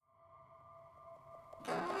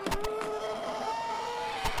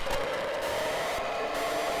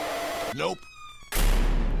Nope.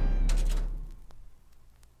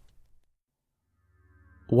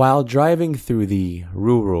 While driving through the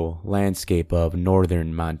rural landscape of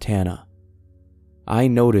northern Montana, I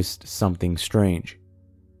noticed something strange.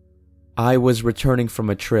 I was returning from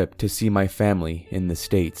a trip to see my family in the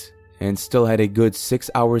States and still had a good 6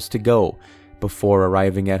 hours to go before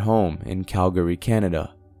arriving at home in Calgary,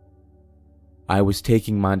 Canada. I was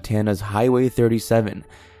taking Montana's Highway 37,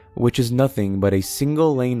 which is nothing but a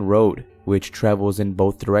single-lane road which travels in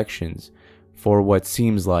both directions for what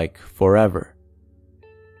seems like forever.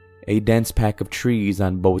 A dense pack of trees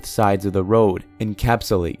on both sides of the road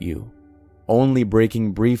encapsulate you, only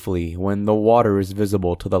breaking briefly when the water is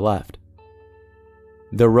visible to the left.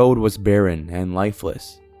 The road was barren and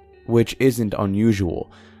lifeless, which isn't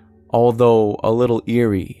unusual, although a little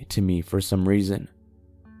eerie to me for some reason.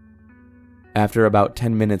 After about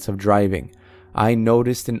 10 minutes of driving, I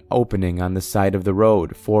noticed an opening on the side of the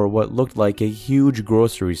road for what looked like a huge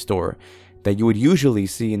grocery store that you would usually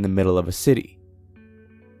see in the middle of a city.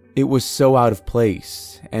 It was so out of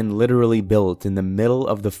place and literally built in the middle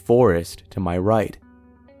of the forest to my right.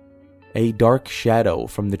 A dark shadow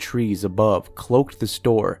from the trees above cloaked the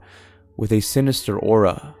store with a sinister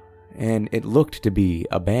aura, and it looked to be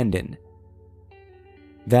abandoned.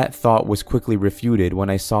 That thought was quickly refuted when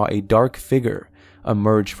I saw a dark figure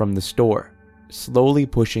emerge from the store, slowly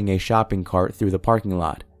pushing a shopping cart through the parking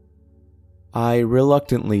lot. I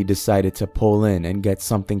reluctantly decided to pull in and get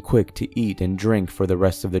something quick to eat and drink for the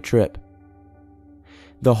rest of the trip.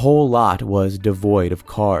 The whole lot was devoid of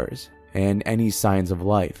cars and any signs of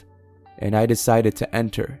life, and I decided to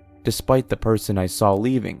enter despite the person I saw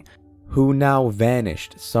leaving, who now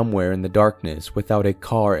vanished somewhere in the darkness without a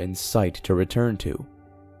car in sight to return to.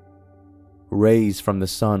 Rays from the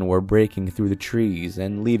sun were breaking through the trees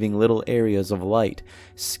and leaving little areas of light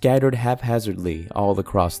scattered haphazardly all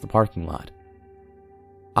across the parking lot.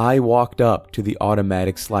 I walked up to the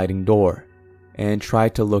automatic sliding door and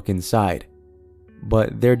tried to look inside,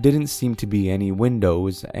 but there didn't seem to be any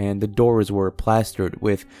windows and the doors were plastered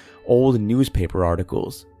with old newspaper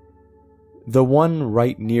articles. The one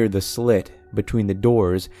right near the slit between the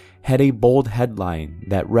doors had a bold headline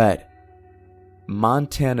that read,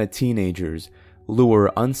 "Montana teenagers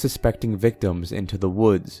lure unsuspecting victims into the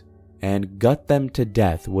woods and gut them to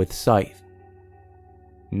death with scythe."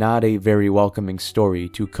 Not a very welcoming story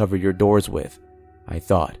to cover your doors with, I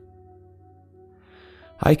thought.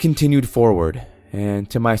 I continued forward, and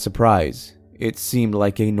to my surprise, it seemed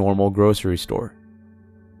like a normal grocery store.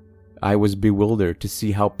 I was bewildered to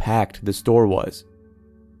see how packed the store was.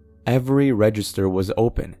 Every register was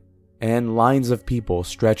open, and lines of people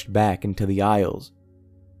stretched back into the aisles.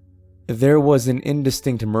 There was an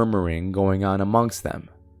indistinct murmuring going on amongst them,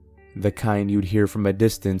 the kind you'd hear from a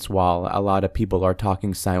distance while a lot of people are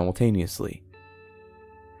talking simultaneously.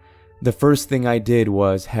 The first thing I did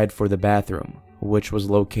was head for the bathroom, which was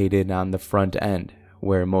located on the front end,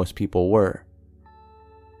 where most people were.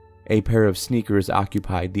 A pair of sneakers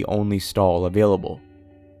occupied the only stall available,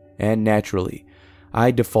 and naturally, I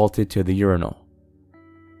defaulted to the urinal.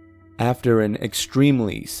 After an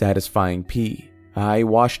extremely satisfying pee, I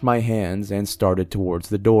washed my hands and started towards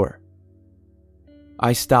the door.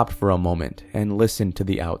 I stopped for a moment and listened to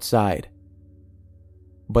the outside,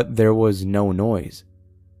 but there was no noise.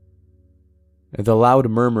 The loud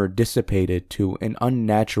murmur dissipated to an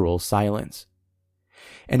unnatural silence,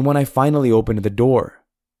 and when I finally opened the door,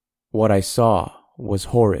 what I saw was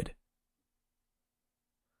horrid.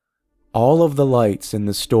 All of the lights in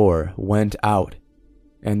the store went out,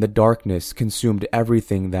 and the darkness consumed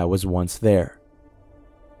everything that was once there.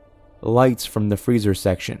 Lights from the freezer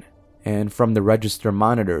section and from the register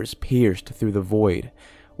monitors pierced through the void,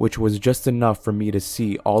 which was just enough for me to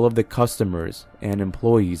see all of the customers and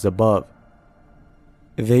employees above.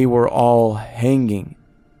 They were all hanging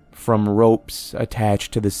from ropes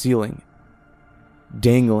attached to the ceiling,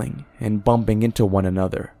 dangling and bumping into one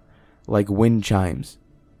another like wind chimes.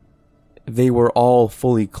 They were all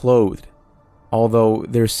fully clothed, although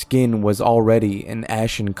their skin was already an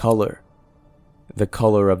ashen color, the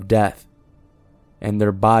color of death, and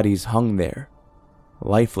their bodies hung there,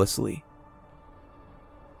 lifelessly.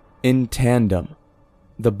 In tandem,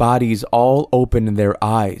 the bodies all opened their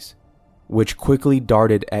eyes, which quickly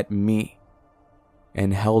darted at me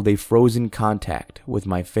and held a frozen contact with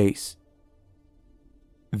my face.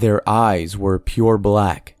 Their eyes were pure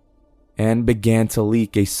black and began to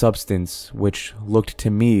leak a substance which looked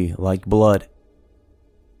to me like blood.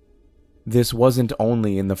 This wasn't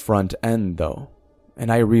only in the front end, though,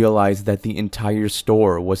 and I realized that the entire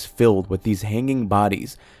store was filled with these hanging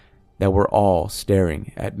bodies that were all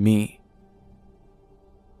staring at me.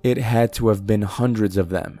 It had to have been hundreds of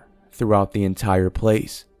them throughout the entire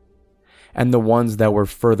place, and the ones that were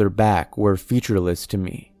further back were featureless to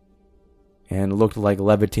me, and looked like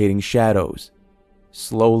levitating shadows,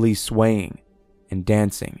 slowly swaying and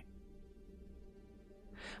dancing.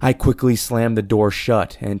 I quickly slammed the door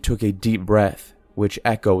shut and took a deep breath, which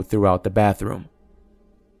echoed throughout the bathroom.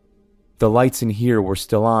 The lights in here were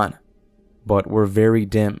still on, but were very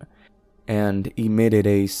dim and emitted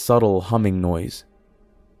a subtle humming noise.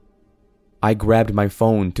 I grabbed my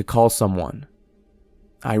phone to call someone.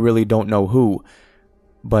 I really don't know who,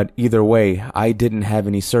 but either way, I didn't have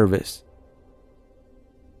any service.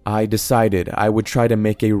 I decided I would try to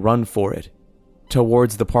make a run for it,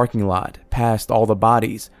 towards the parking lot, past all the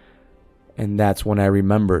bodies, and that's when I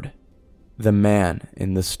remembered the man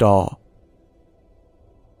in the stall.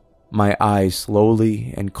 My eyes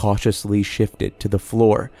slowly and cautiously shifted to the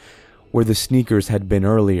floor where the sneakers had been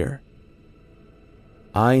earlier.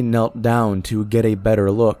 I knelt down to get a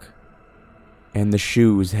better look, and the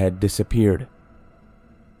shoes had disappeared.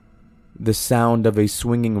 The sound of a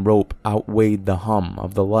swinging rope outweighed the hum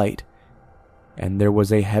of the light, and there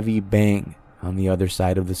was a heavy bang on the other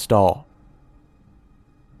side of the stall.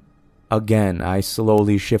 Again, I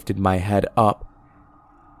slowly shifted my head up,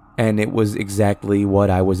 and it was exactly what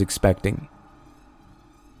I was expecting.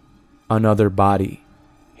 Another body,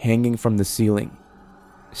 hanging from the ceiling,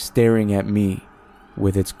 staring at me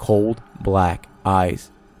with its cold black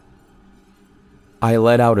eyes. I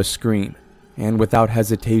let out a scream, and without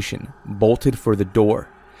hesitation, bolted for the door,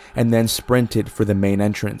 and then sprinted for the main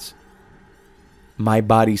entrance. My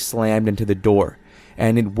body slammed into the door,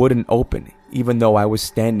 and it wouldn't open even though I was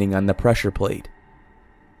standing on the pressure plate.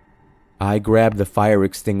 I grabbed the fire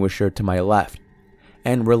extinguisher to my left,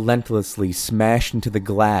 and relentlessly smashed into the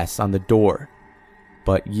glass on the door,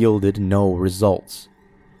 but yielded no results.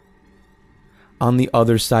 On the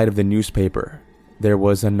other side of the newspaper, there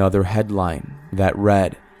was another headline that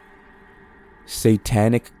read,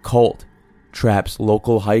 "Satanic Cult Traps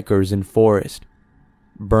Local Hikers in Forest,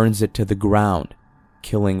 Burns it to the Ground,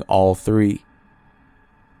 Killing All 3."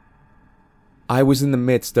 I was in the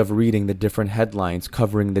midst of reading the different headlines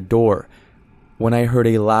covering the door when I heard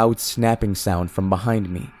a loud snapping sound from behind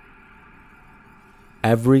me.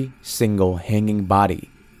 Every single hanging body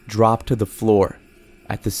dropped to the floor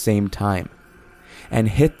at the same time and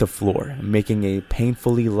hit the floor, making a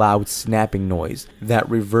painfully loud snapping noise that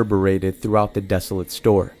reverberated throughout the desolate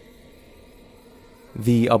store.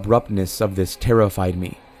 The abruptness of this terrified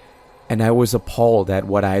me, and I was appalled at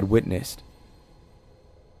what I had witnessed.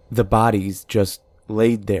 The bodies just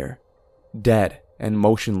laid there, dead and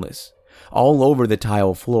motionless, all over the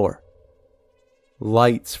tile floor.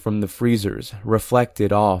 Lights from the freezers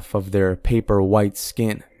reflected off of their paper white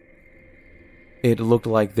skin. It looked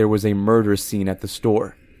like there was a murder scene at the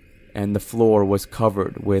store, and the floor was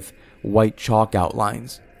covered with white chalk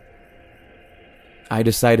outlines. I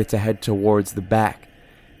decided to head towards the back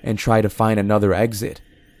and try to find another exit,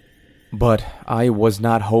 but I was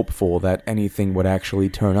not hopeful that anything would actually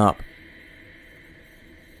turn up.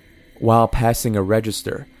 While passing a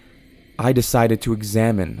register, I decided to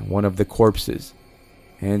examine one of the corpses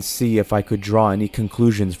and see if I could draw any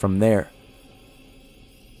conclusions from there.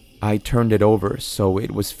 I turned it over so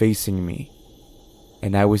it was facing me,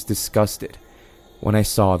 and I was disgusted when I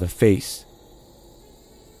saw the face.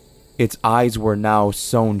 Its eyes were now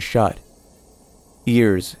sewn shut,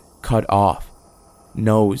 ears cut off,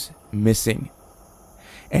 nose missing,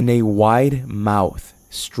 and a wide mouth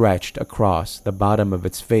stretched across the bottom of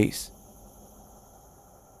its face.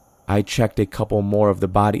 I checked a couple more of the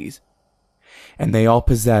bodies, and they all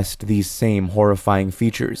possessed these same horrifying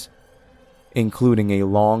features, including a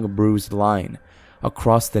long bruised line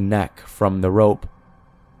across the neck from the rope.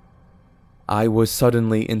 I was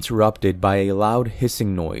suddenly interrupted by a loud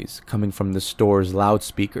hissing noise coming from the store's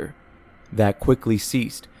loudspeaker that quickly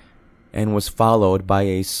ceased and was followed by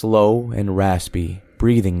a slow and raspy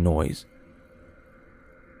breathing noise.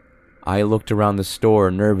 I looked around the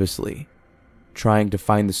store nervously, trying to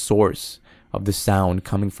find the source of the sound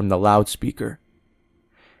coming from the loudspeaker,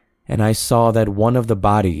 and I saw that one of the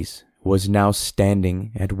bodies was now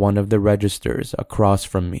standing at one of the registers across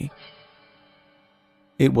from me.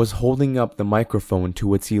 It was holding up the microphone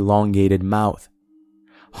to its elongated mouth,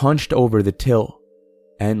 hunched over the till,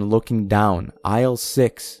 and looking down aisle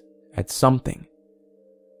 6 at something.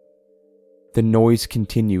 The noise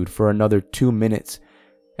continued for another 2 minutes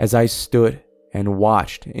as I stood and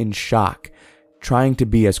watched in shock, trying to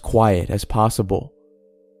be as quiet as possible.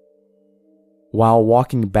 While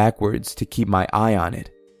walking backwards to keep my eye on it,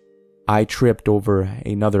 I tripped over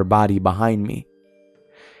another body behind me,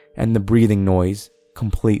 and the breathing noise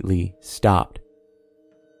completely stopped.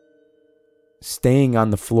 Staying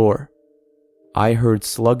on the floor, I heard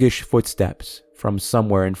sluggish footsteps from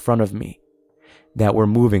somewhere in front of me that were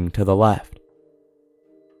moving to the left.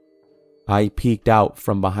 I peeked out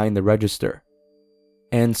from behind the register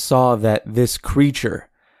and saw that this creature,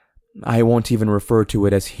 I won't even refer to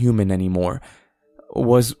it as human anymore,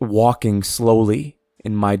 was walking slowly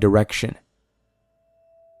in my direction.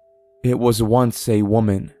 It was once a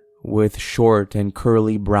woman with short and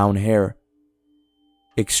curly brown hair,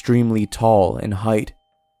 extremely tall in height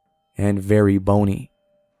and very bony.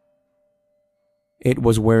 It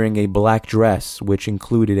was wearing a black dress which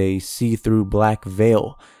included a see-through black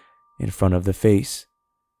veil in front of the face.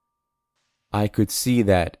 I could see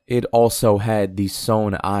that it also had the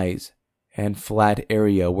sewn eyes and flat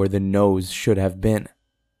area where the nose should have been.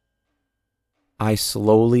 I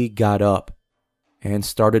slowly got up and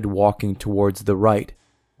started walking towards the right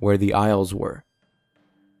where the aisles were.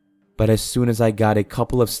 But as soon as I got a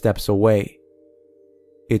couple of steps away,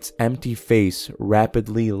 its empty face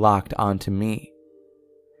rapidly locked onto me.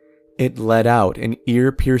 It let out an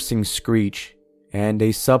ear-piercing screech and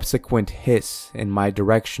a subsequent hiss in my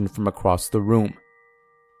direction from across the room.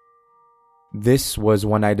 This was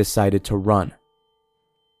when I decided to run.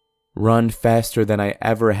 Run faster than I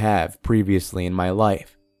ever have previously in my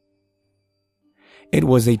life. It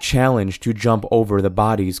was a challenge to jump over the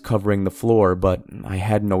bodies covering the floor, but I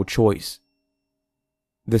had no choice.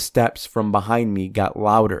 The steps from behind me got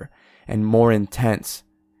louder and more intense,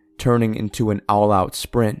 turning into an all-out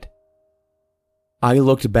sprint. I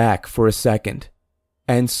looked back for a second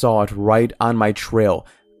and saw it right on my trail,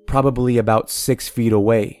 probably about 6 feet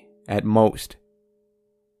away at most.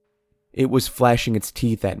 It was flashing its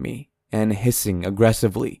teeth at me and hissing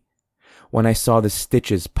aggressively when I saw the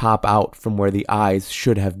stitches pop out from where the eyes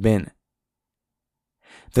should have been.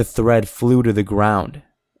 The thread flew to the ground,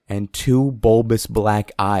 and 2 bulbous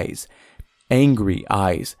black eyes, angry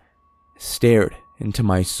eyes, stared into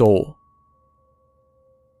my soul.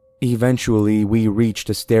 Eventually, we reached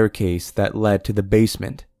a staircase that led to the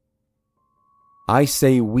basement. I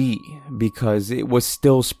say we because it was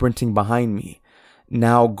still sprinting behind me,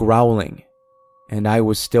 now growling, and I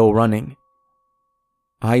was still running.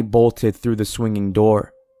 I bolted through the swinging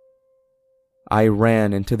door. I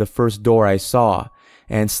ran into the first door I saw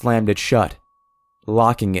and slammed it shut,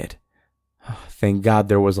 locking it. Thank God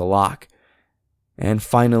there was a lock, and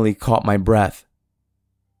finally caught my breath.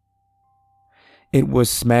 It was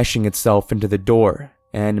smashing itself into the door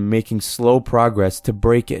and making slow progress to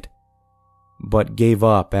break it, but gave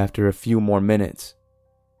up after a few more minutes.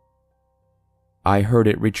 I heard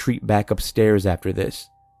it retreat back upstairs after this,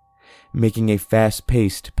 making a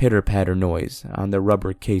fast-paced pitter-patter noise on the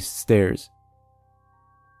rubber-cased stairs.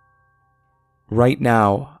 Right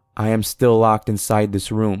now, I am still locked inside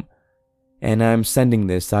this room, and I am sending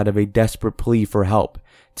this out of a desperate plea for help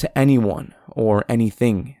to anyone or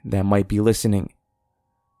anything that might be listening.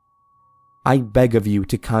 I beg of you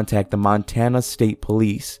to contact the Montana State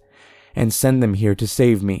Police and send them here to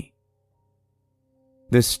save me.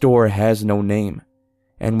 This store has no name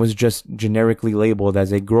and was just generically labeled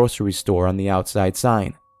as a grocery store on the outside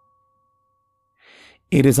sign.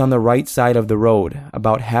 It is on the right side of the road,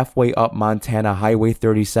 about halfway up Montana Highway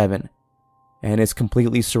 37, and is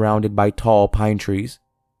completely surrounded by tall pine trees.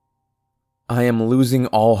 I am losing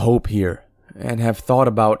all hope here, and have thought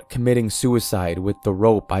about committing suicide with the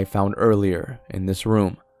rope I found earlier in this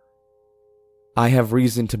room. I have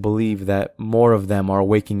reason to believe that more of them are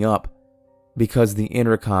waking up, because the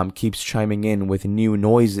intercom keeps chiming in with new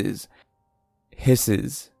noises,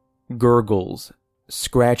 hisses, gurgles,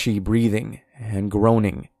 scratchy breathing, and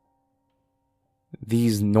groaning.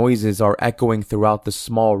 These noises are echoing throughout the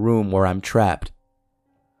small room where I'm trapped.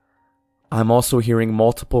 I'm also hearing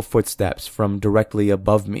multiple footsteps from directly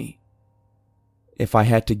above me. If I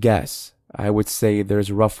had to guess, I would say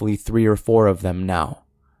there's roughly 3 or 4 of them now.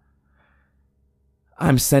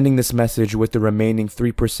 I'm sending this message with the remaining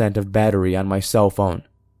 3% of battery on my cell phone.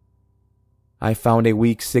 I found a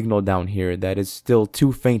weak signal down here that is still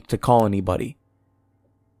too faint to call anybody.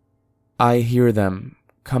 I hear them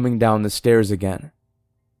coming down the stairs again,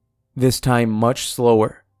 this time much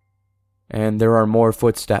slower, and there are more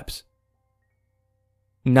footsteps.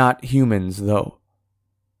 Not humans, though.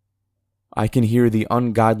 I can hear the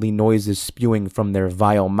ungodly noises spewing from their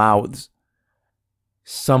vile mouths.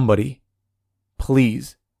 Somebody,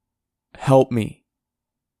 please, help me,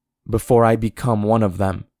 before I become one of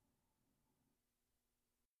them.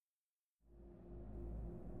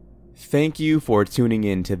 Thank you for tuning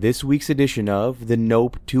in to this week's edition of the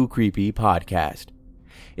Nope Too Creepy podcast.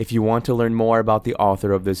 If you want to learn more about the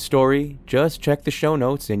author of this story, just check the show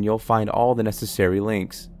notes and you'll find all the necessary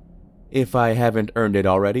links. If I haven't earned it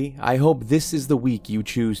already, I hope this is the week you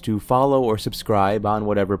choose to follow or subscribe on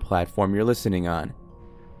whatever platform you're listening on.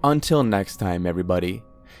 Until next time, everybody,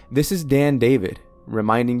 this is Dan David,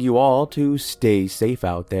 reminding you all to stay safe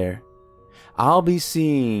out there. I'll be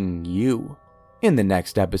seeing you in the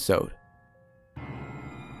next episode.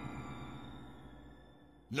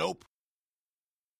 Nope.